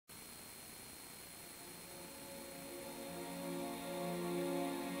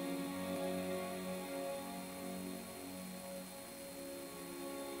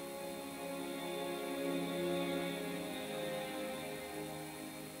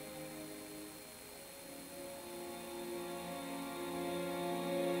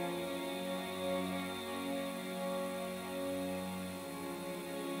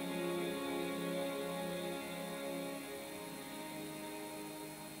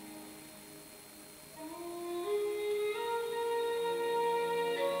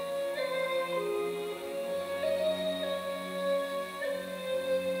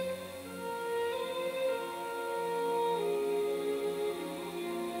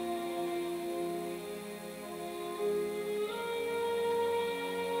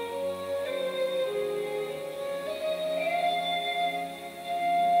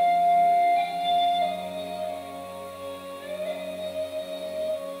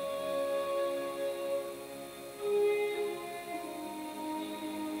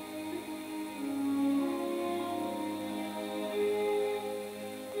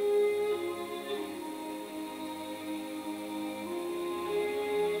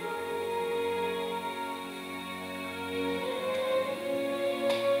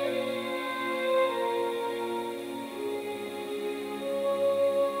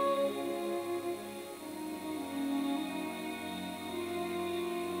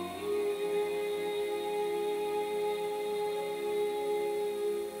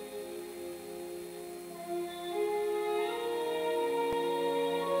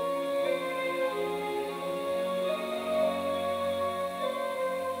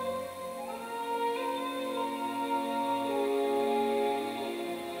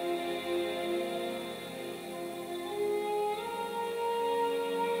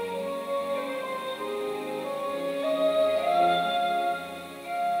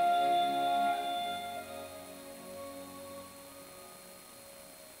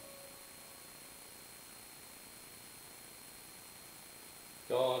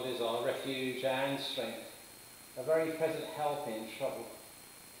refuge and strength, a very present help in trouble.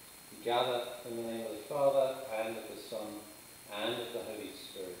 We gather in the name of the Father, and of the Son, and of the Holy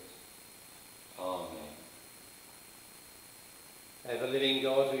Spirit. Amen. Ever-living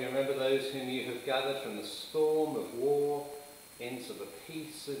God, we remember those whom you have gathered from the storm of war into the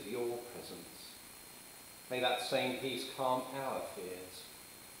peace of your presence. May that same peace calm our fears,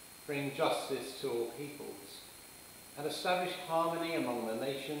 bring justice to all peoples, and establish harmony among the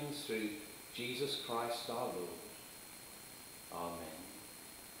nations through Jesus Christ our Lord. Amen.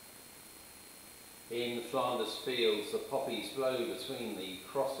 In Flanders fields the poppies blow between the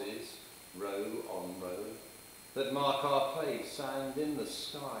crosses, row on row, that mark our place, and in the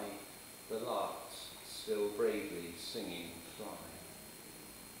sky the larks still bravely singing fly.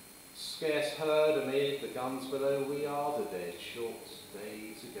 Scarce heard amid the guns below, we are the dead. Short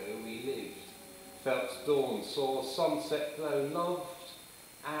days ago we lived, felt dawn, saw sunset glow, loved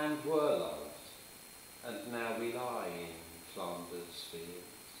and were loved, and now we lie in Flanders fields.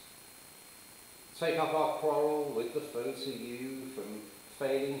 Take up our quarrel with the foe to you, from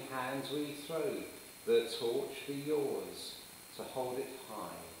failing hands we throw, the torch be yours to hold it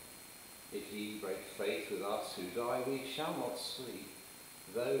high. If ye break faith with us who die, we shall not sleep,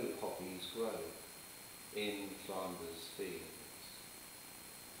 though poppies grow in Flanders fields.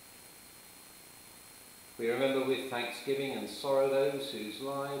 We remember with thanksgiving and sorrow those whose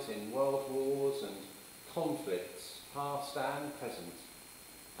lives in world wars and conflicts, past and present,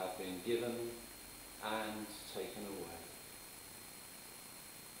 have been given and taken away.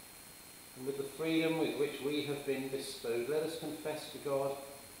 And with the freedom with which we have been bestowed, let us confess to God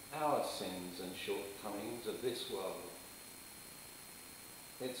our sins and shortcomings of this world,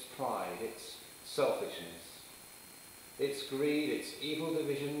 its pride, its selfishness, its greed, its evil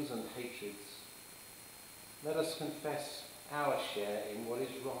divisions and hatreds. Let us confess our share in what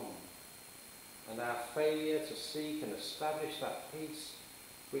is wrong, and our failure to seek and establish that peace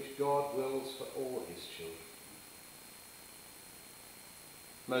which God wills for all his children.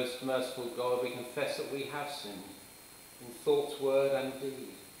 Most merciful God, we confess that we have sinned in thought, word and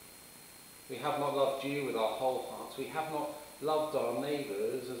deed. We have not loved you with our whole hearts. We have not loved our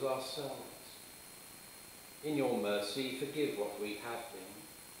neighbours as ourselves. In your mercy, forgive what we have been.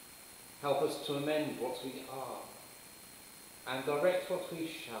 Help us to amend what we are, and direct what we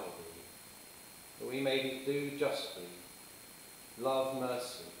shall be, that we may do justly, love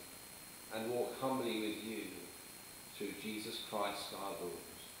mercy, and walk humbly with you through Jesus Christ our Lord.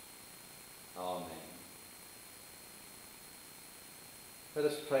 Amen. Let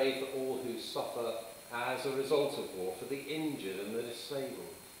us pray for all who suffer as a result of war, for the injured and the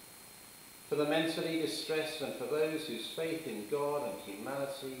disabled, for the mentally distressed, and for those whose faith in God and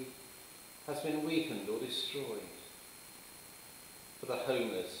humanity has been weakened or destroyed, for the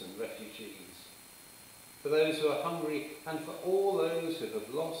homeless and refugees, for those who are hungry, and for all those who have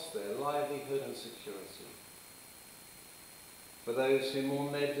lost their livelihood and security, for those who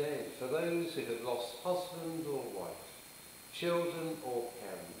mourn their dead, for those who have lost husband or wife, children or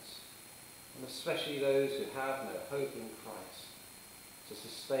parents, and especially those who have no hope in Christ to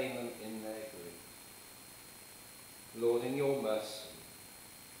sustain them in their grief. Lord, in your mercy,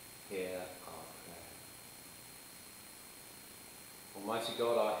 hear our prayer. Almighty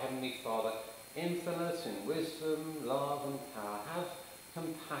God, our Heavenly Father, infinite in wisdom, love and power, have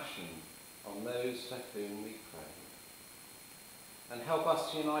compassion on those to whom we pray. And help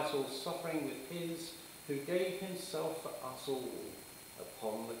us to unite all suffering with his who gave himself for us all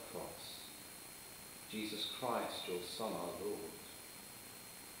upon the cross, Jesus Christ, your Son, our Lord.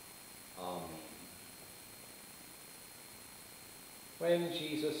 Amen. When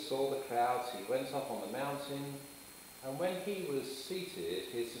Jesus saw the crowds, he went up on the mountain, and when he was seated,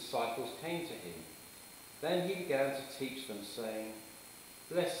 his disciples came to him. Then he began to teach them, saying,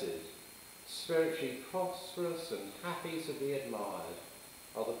 Blessed, spiritually prosperous and happy to be admired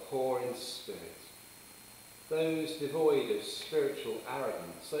are the poor in spirit, those devoid of spiritual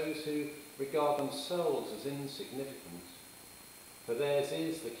arrogance, those who regard themselves as insignificant, for theirs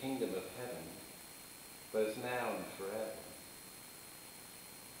is the kingdom of heaven, both now and forever.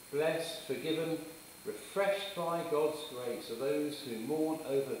 Blessed, forgiven, refreshed by God's grace are those who mourn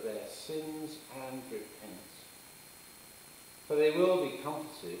over their sins and repent, for they will be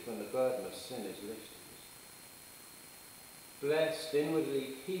comforted when the burden of sin is lifted. Blessed,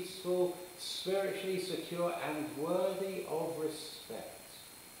 inwardly peaceful, spiritually secure, and worthy of respect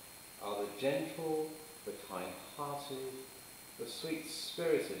are the gentle, the kind-hearted, the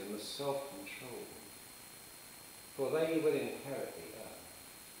sweet-spirited, and the self-controlled, for they will inherit the earth.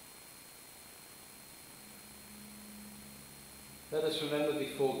 Let us remember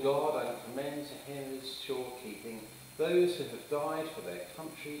before God and commend to him his sure keeping those who have died for their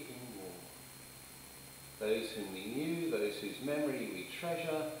country in war, those whom we knew, those whose memory we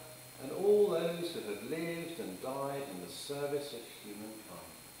treasure, and all those who have lived and died in the service of humankind.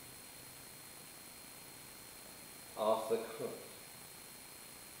 Arthur Crook,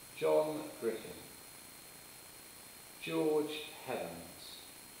 John Griffin, George Heavens,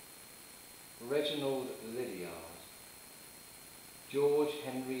 Reginald Lydiard, George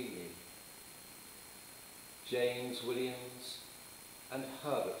Henry Lee, James Williams and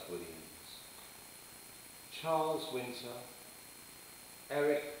Herbert Williams, Charles Winter,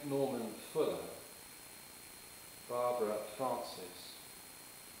 Eric Norman Fuller, Barbara Francis,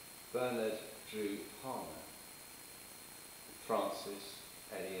 Bernard Drew Palmer, Francis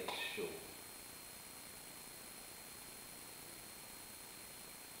Elliot Shaw.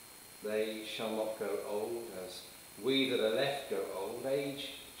 They shall not grow old as we that are left grow old.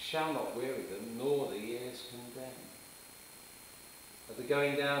 Age shall not weary them, nor the years condemn. At the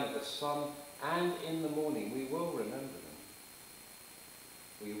going down of the sun and in the morning we will remember them.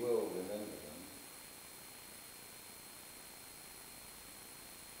 We will remember them.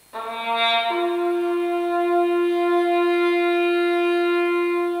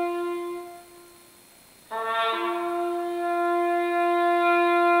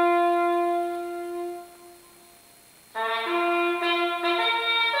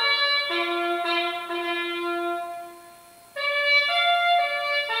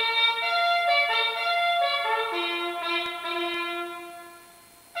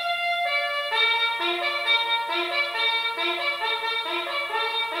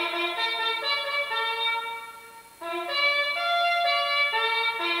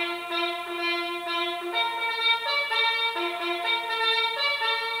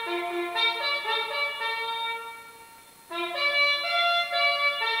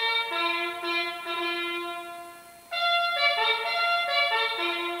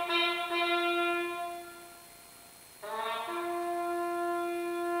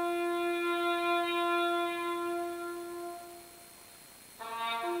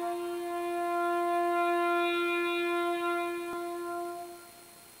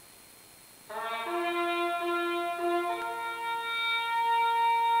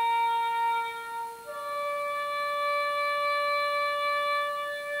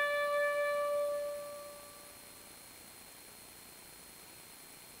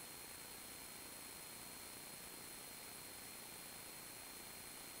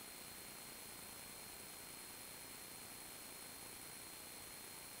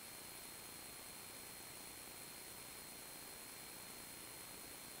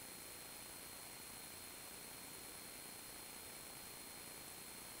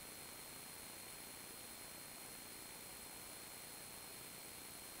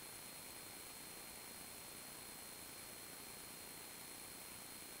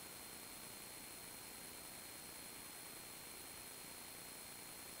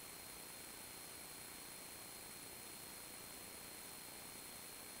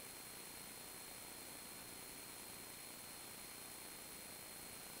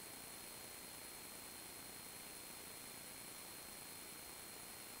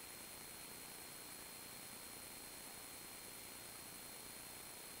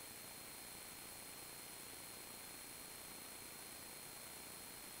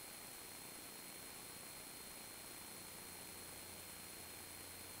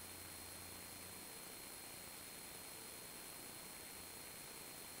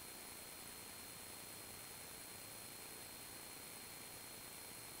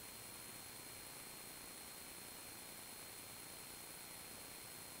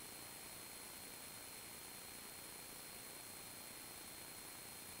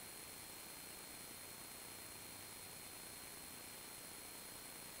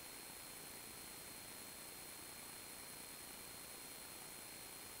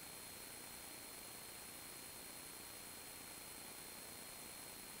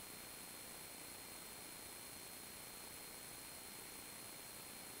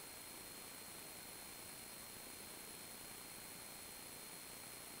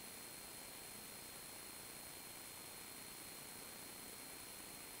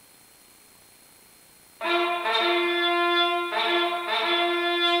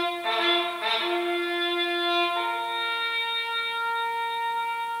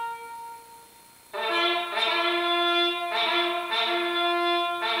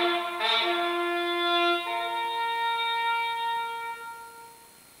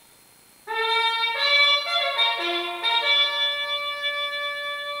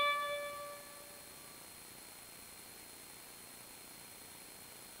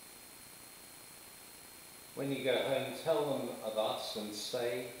 When you go home, tell them of us and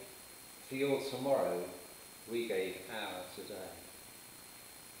say, for your tomorrow, we gave our today.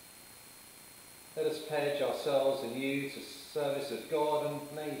 Let us pledge ourselves anew to service of God and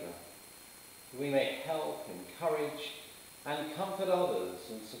neighbour, that we may help, encourage and comfort others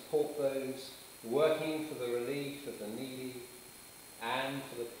and support those working for the relief of the needy and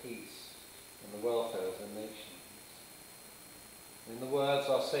for the peace and the welfare of the nations. In the words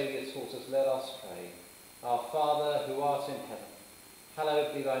our Saviour taught us, let us pray. Our Father, who art in heaven,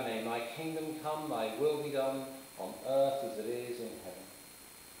 hallowed be thy name. Thy kingdom come, thy will be done, on earth as it is in heaven.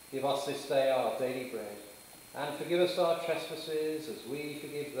 Give us this day our daily bread, and forgive us our trespasses as we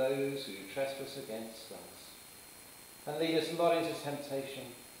forgive those who trespass against us. And lead us not into temptation,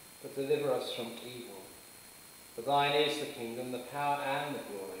 but deliver us from evil. For thine is the kingdom, the power and the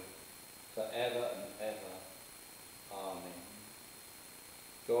glory, for ever and ever. Amen.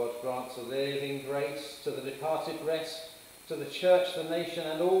 God grants a living grace to the departed rest, to the church, the nation,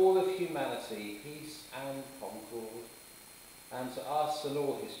 and all of humanity, peace and concord, and to us and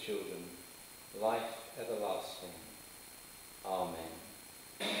all his children, life everlasting.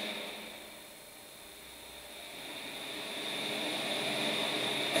 Amen.